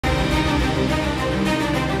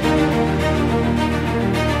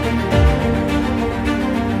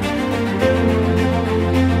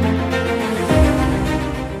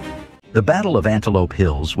The Battle of Antelope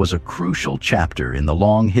Hills was a crucial chapter in the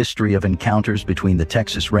long history of encounters between the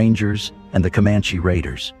Texas Rangers and the Comanche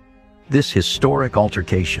Raiders. This historic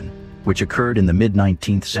altercation, which occurred in the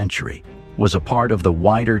mid-19th century, was a part of the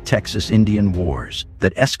wider Texas Indian Wars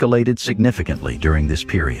that escalated significantly during this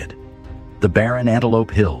period. The barren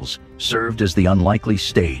Antelope Hills served as the unlikely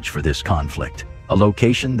stage for this conflict, a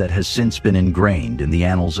location that has since been ingrained in the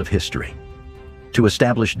annals of history. To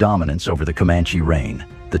establish dominance over the Comanche reign,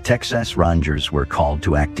 the Texas Rangers were called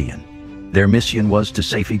to action. Their mission was to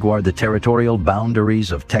safeguard the territorial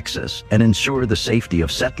boundaries of Texas and ensure the safety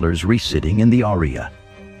of settlers residing in the area.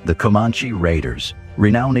 The Comanche Raiders,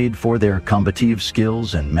 renowned for their combative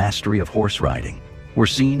skills and mastery of horse riding, were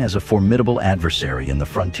seen as a formidable adversary in the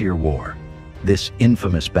frontier war. This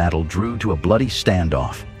infamous battle drew to a bloody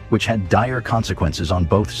standoff, which had dire consequences on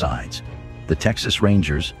both sides. The Texas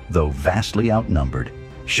Rangers, though vastly outnumbered,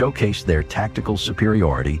 showcased their tactical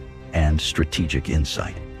superiority and strategic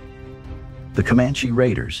insight. The Comanche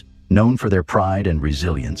Raiders, known for their pride and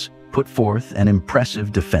resilience, put forth an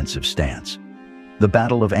impressive defensive stance. The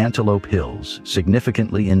Battle of Antelope Hills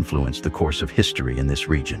significantly influenced the course of history in this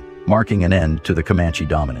region, marking an end to the Comanche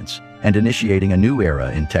dominance and initiating a new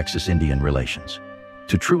era in Texas Indian relations.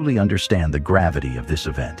 To truly understand the gravity of this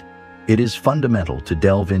event, it is fundamental to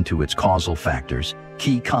delve into its causal factors,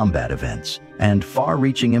 key combat events, and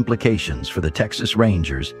far-reaching implications for the Texas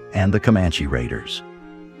Rangers and the Comanche Raiders.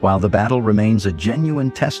 While the battle remains a genuine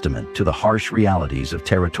testament to the harsh realities of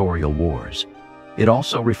territorial wars, it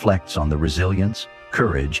also reflects on the resilience,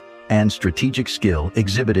 courage, and strategic skill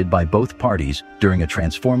exhibited by both parties during a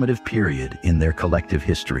transformative period in their collective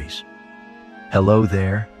histories. Hello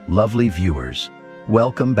there, lovely viewers.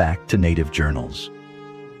 Welcome back to Native Journals.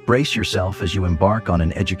 Brace yourself as you embark on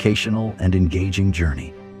an educational and engaging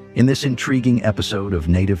journey. In this intriguing episode of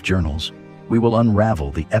Native Journals, we will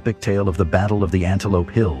unravel the epic tale of the Battle of the Antelope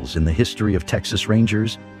Hills in the history of Texas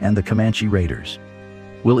Rangers and the Comanche Raiders.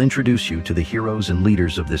 We'll introduce you to the heroes and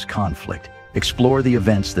leaders of this conflict, explore the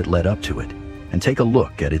events that led up to it, and take a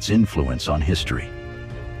look at its influence on history.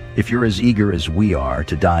 If you're as eager as we are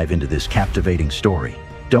to dive into this captivating story,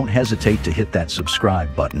 don't hesitate to hit that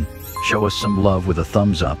subscribe button, show us some love with a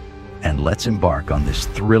thumbs up, and let's embark on this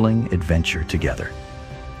thrilling adventure together.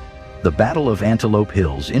 The Battle of Antelope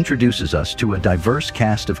Hills introduces us to a diverse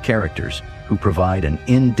cast of characters who provide an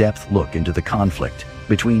in-depth look into the conflict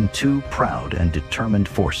between two proud and determined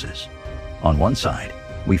forces. On one side,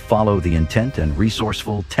 we follow the intent and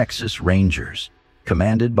resourceful Texas Rangers,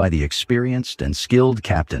 commanded by the experienced and skilled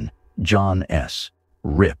Captain John S.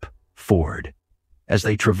 "Rip" Ford. As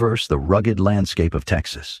they traverse the rugged landscape of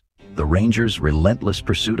Texas, the Rangers' relentless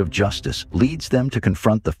pursuit of justice leads them to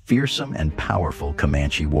confront the fearsome and powerful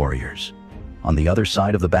Comanche warriors. On the other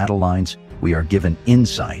side of the battle lines, we are given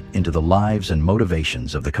insight into the lives and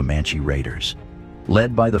motivations of the Comanche Raiders.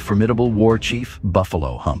 Led by the formidable war chief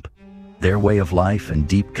Buffalo Hump, their way of life and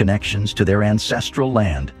deep connections to their ancestral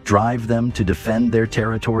land drive them to defend their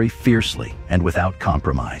territory fiercely and without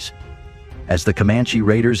compromise. As the Comanche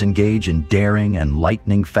Raiders engage in daring and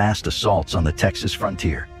lightning-fast assaults on the Texas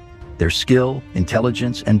frontier, their skill,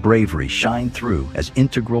 intelligence, and bravery shine through as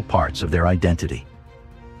integral parts of their identity.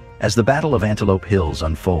 As the Battle of Antelope Hills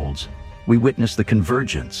unfolds, we witness the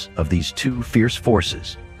convergence of these two fierce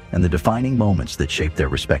forces and the defining moments that shape their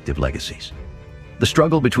respective legacies. The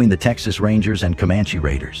struggle between the Texas Rangers and Comanche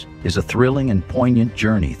Raiders is a thrilling and poignant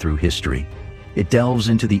journey through history. It delves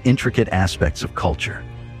into the intricate aspects of culture,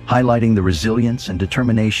 highlighting the resilience and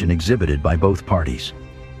determination exhibited by both parties.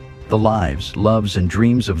 The lives, loves, and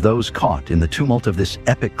dreams of those caught in the tumult of this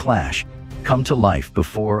epic clash come to life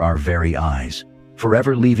before our very eyes,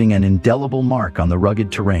 forever leaving an indelible mark on the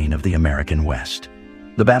rugged terrain of the American West.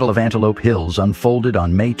 The Battle of Antelope Hills unfolded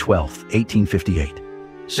on May 12, 1858,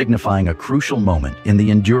 signifying a crucial moment in the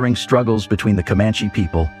enduring struggles between the Comanche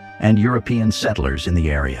people and European settlers in the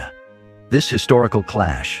area. This historical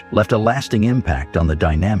clash left a lasting impact on the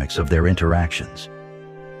dynamics of their interactions.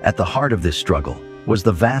 At the heart of this struggle was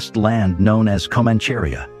the vast land known as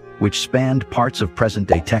Comanche, which spanned parts of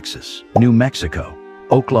present-day Texas, New Mexico,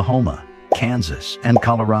 Oklahoma, Kansas, and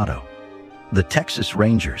Colorado. The Texas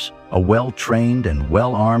Rangers, a well-trained and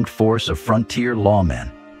well-armed force of frontier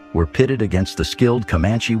lawmen, were pitted against the skilled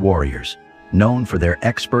Comanche warriors, known for their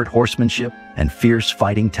expert horsemanship and fierce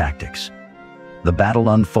fighting tactics. The battle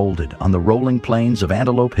unfolded on the rolling plains of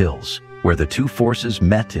Antelope Hills, where the two forces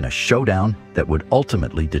met in a showdown that would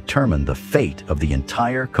ultimately determine the fate of the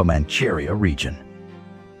entire Comanche region.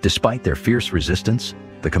 Despite their fierce resistance,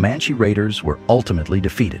 the Comanche Raiders were ultimately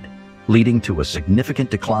defeated, leading to a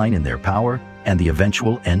significant decline in their power and the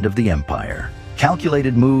eventual end of the empire.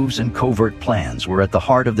 Calculated moves and covert plans were at the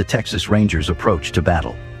heart of the Texas Rangers' approach to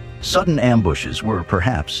battle. Sudden ambushes were,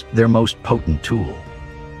 perhaps, their most potent tool.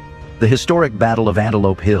 The historic Battle of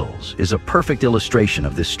Antelope Hills is a perfect illustration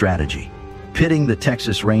of this strategy. Pitting the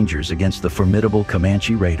Texas Rangers against the formidable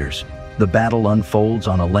Comanche raiders, the battle unfolds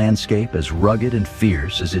on a landscape as rugged and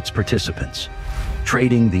fierce as its participants.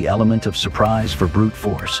 Trading the element of surprise for brute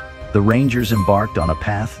force, the Rangers embarked on a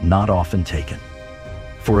path not often taken.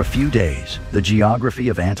 For a few days, the geography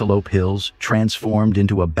of Antelope Hills transformed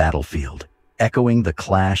into a battlefield, echoing the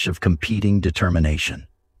clash of competing determination.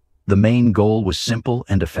 The main goal was simple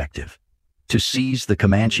and effective: to seize the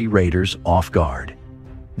Comanche raiders off guard.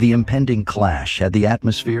 The impending clash had the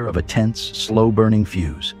atmosphere of a tense, slow-burning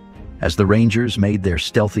fuse. As the Rangers made their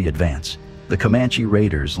stealthy advance, the Comanche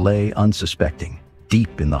raiders lay unsuspecting,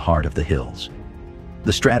 deep in the heart of the hills.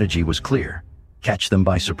 The strategy was clear: catch them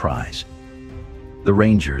by surprise. The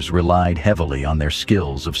Rangers relied heavily on their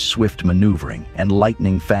skills of swift maneuvering and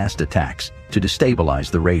lightning-fast attacks to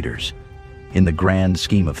destabilize the raiders. In the grand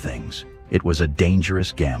scheme of things, it was a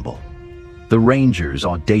dangerous gamble. The Rangers'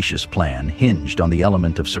 audacious plan hinged on the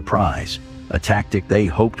element of surprise, a tactic they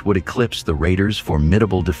hoped would eclipse the raiders'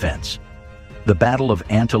 formidable defense. The Battle of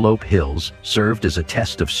Antelope Hills served as a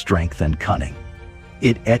test of strength and cunning.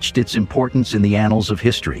 It etched its importance in the annals of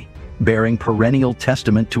history, bearing perennial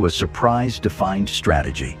testament to a surprise-defined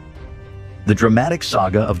strategy. The dramatic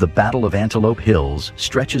saga of the Battle of Antelope Hills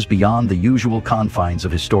stretches beyond the usual confines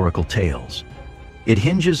of historical tales. It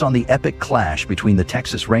hinges on the epic clash between the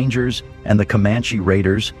Texas Rangers and the Comanche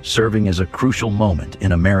raiders, serving as a crucial moment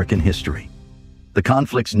in American history. The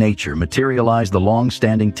conflict's nature materialized the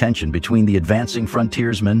long-standing tension between the advancing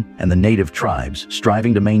frontiersmen and the native tribes,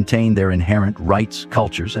 striving to maintain their inherent rights,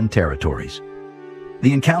 cultures, and territories.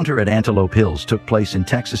 The encounter at Antelope Hills took place in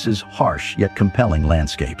Texas's harsh yet compelling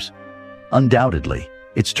landscapes. Undoubtedly,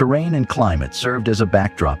 its terrain and climate served as a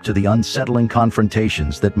backdrop to the unsettling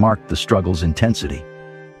confrontations that marked the struggle's intensity.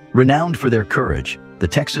 Renowned for their courage, the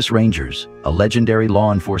Texas Rangers, a legendary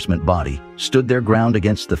law enforcement body, stood their ground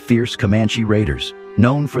against the fierce Comanche raiders,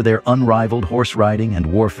 known for their unrivaled horse riding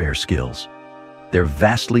and warfare skills. Their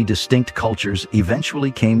vastly distinct cultures eventually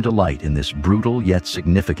came to light in this brutal yet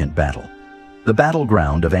significant battle. The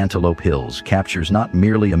battleground of Antelope Hills captures not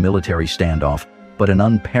merely a military standoff, but an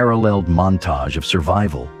unparalleled montage of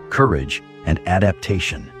survival, courage, and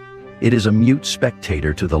adaptation. It is a mute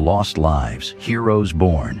spectator to the lost lives, heroes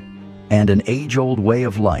born, and an age-old way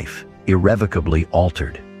of life, irrevocably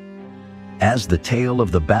altered. As the tale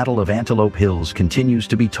of the Battle of Antelope Hills continues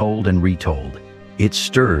to be told and retold, it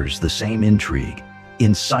stirs the same intrigue,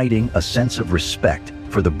 inciting a sense of respect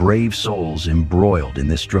for the brave souls embroiled in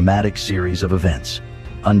this dramatic series of events.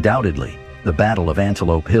 Undoubtedly, the Battle of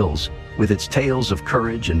Antelope Hills, with its tales of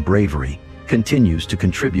courage and bravery, continues to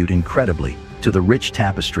contribute incredibly to the rich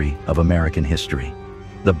tapestry of American history.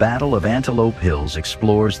 The Battle of Antelope Hills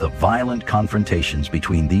explores the violent confrontations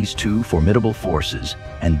between these two formidable forces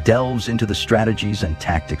and delves into the strategies and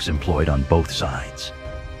tactics employed on both sides.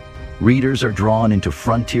 Readers are drawn into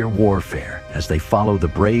frontier warfare as they follow the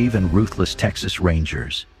brave and ruthless Texas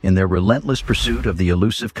Rangers in their relentless pursuit of the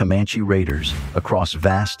elusive Comanche raiders across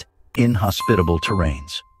vast, inhospitable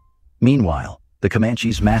terrains. Meanwhile, the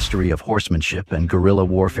Comanche's mastery of horsemanship and guerrilla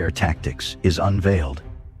warfare tactics is unveiled,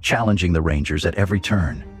 challenging the Rangers at every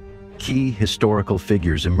turn. Key historical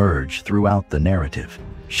figures emerge throughout the narrative,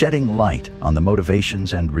 shedding light on the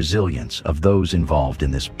motivations and resilience of those involved in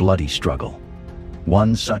this bloody struggle.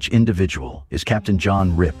 One such individual is Captain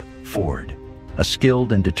John "Rip" Ford, a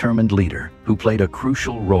skilled and determined leader who played a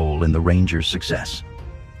crucial role in the Rangers' success.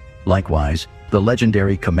 Likewise, the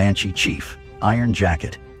legendary Comanche chief, Iron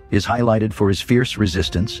Jacket, is highlighted for his fierce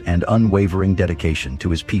resistance and unwavering dedication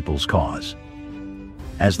to his people's cause.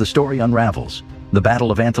 As the story unravels, the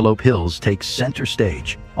Battle of Antelope Hills takes center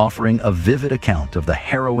stage, offering a vivid account of the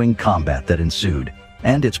harrowing combat that ensued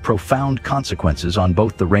and its profound consequences on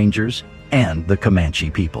both the Rangers and the Comanche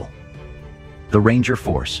people. The Ranger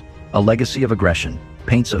Force, a legacy of aggression,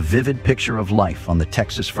 paints a vivid picture of life on the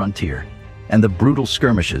Texas frontier and the brutal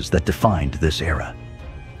skirmishes that defined this era.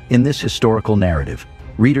 In this historical narrative,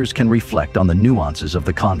 readers can reflect on the nuances of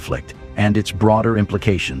the conflict and its broader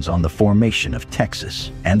implications on the formation of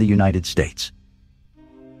Texas and the United States.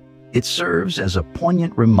 It serves as a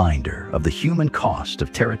poignant reminder of the human cost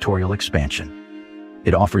of territorial expansion.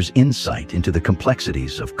 It offers insight into the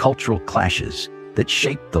complexities of cultural clashes that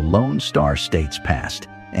shaped the Lone Star State's past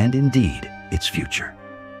and, indeed, its future.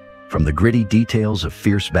 From the gritty details of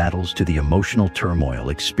fierce battles to the emotional turmoil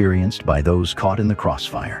experienced by those caught in the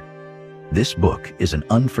crossfire, This book is an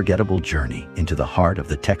unforgettable journey into the heart of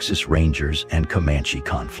the Texas Rangers and Comanche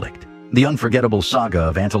conflict. The unforgettable saga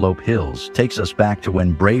of Antelope Hills takes us back to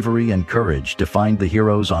when bravery and courage defined the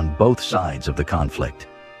heroes on both sides of the conflict.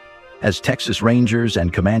 As Texas Rangers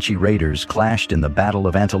and Comanche raiders clashed in the Battle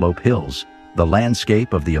of Antelope Hills, the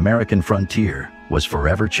landscape of the American frontier was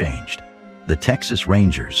forever changed. The Texas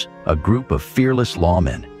Rangers, a group of fearless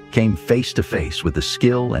lawmen, came face to face with the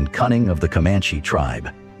skill and cunning of the Comanche tribe,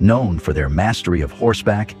 known for their mastery of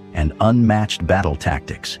horseback and unmatched battle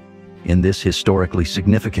tactics. In this historically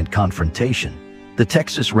significant confrontation, the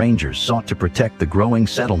Texas Rangers sought to protect the growing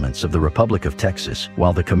settlements of the Republic of Texas,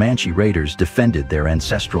 while the Comanche raiders defended their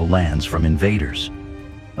ancestral lands from invaders.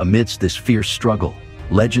 Amidst this fierce struggle,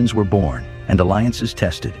 legends were born and alliances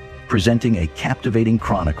tested, presenting a captivating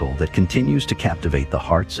chronicle that continues to captivate the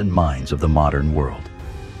hearts and minds of the modern world.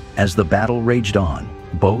 As the battle raged on,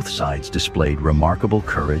 both sides displayed remarkable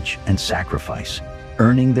courage and sacrifice,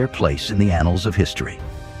 earning their place in the annals of history.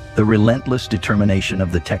 The relentless determination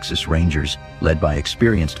of the Texas Rangers, led by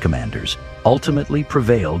experienced commanders, ultimately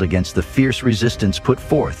prevailed against the fierce resistance put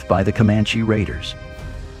forth by the Comanche raiders.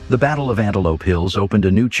 The Battle of Antelope Hills opened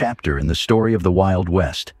a new chapter in the story of the Wild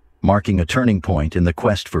West, marking a turning point in the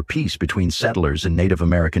quest for peace between settlers and Native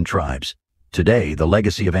American tribes. Today, the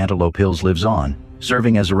legacy of Antelope Hills lives on,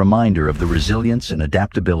 serving as a reminder of the resilience and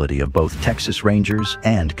adaptability of both Texas Rangers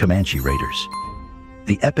and Comanche raiders.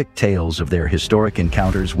 The epic tales of their historic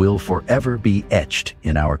encounters will forever be etched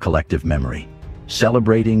in our collective memory,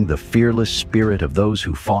 celebrating the fearless spirit of those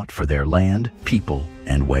who fought for their land, people,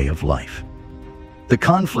 and way of life. The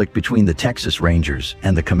conflict between the Texas Rangers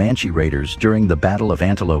and the Comanche raiders during the Battle of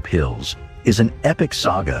Antelope Hills is an epic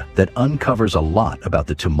saga that uncovers a lot about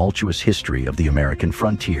the tumultuous history of the American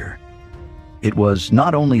frontier. It was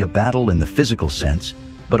not only a battle in the physical sense,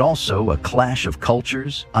 but also a clash of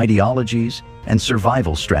cultures, ideologies, and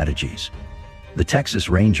survival strategies. The Texas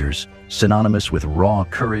Rangers, synonymous with raw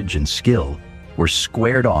courage and skill, were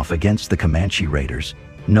squared off against the Comanche raiders,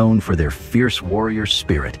 known for their fierce warrior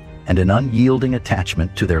spirit and an unyielding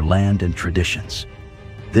attachment to their land and traditions.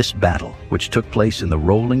 This battle, which took place in the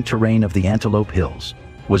rolling terrain of the Antelope Hills,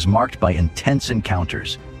 was marked by intense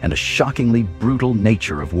encounters and a shockingly brutal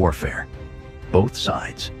nature of warfare. Both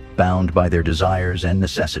sides, bound by their desires and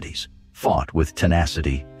necessities, fought with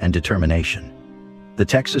tenacity and determination. The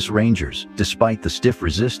Texas Rangers, despite the stiff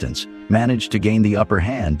resistance, managed to gain the upper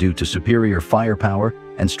hand due to superior firepower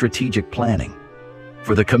and strategic planning.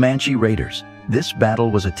 For the Comanche raiders, this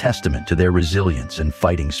battle was a testament to their resilience and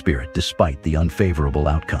fighting spirit despite the unfavorable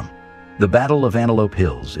outcome. The Battle of Antelope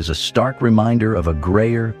Hills is a stark reminder of a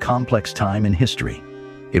grayer, complex time in history.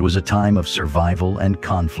 It was a time of survival and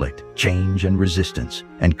conflict, change and resistance,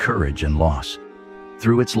 and courage and loss.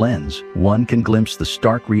 Through its lens, one can glimpse the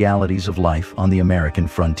stark realities of life on the American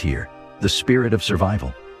frontier, the spirit of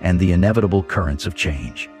survival, and the inevitable currents of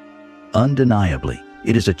change. Undeniably,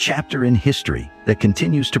 it is a chapter in history that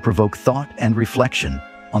continues to provoke thought and reflection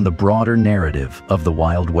on the broader narrative of the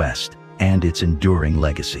Wild West and its enduring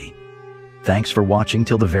legacy. Thanks for watching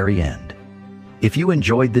till the very end. If you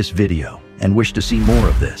enjoyed this video and wish to see more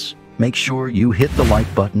of this, make sure you hit the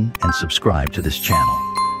like button and subscribe to this channel.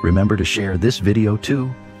 Remember to share this video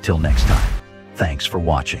too. Till next time, thanks for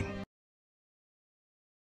watching.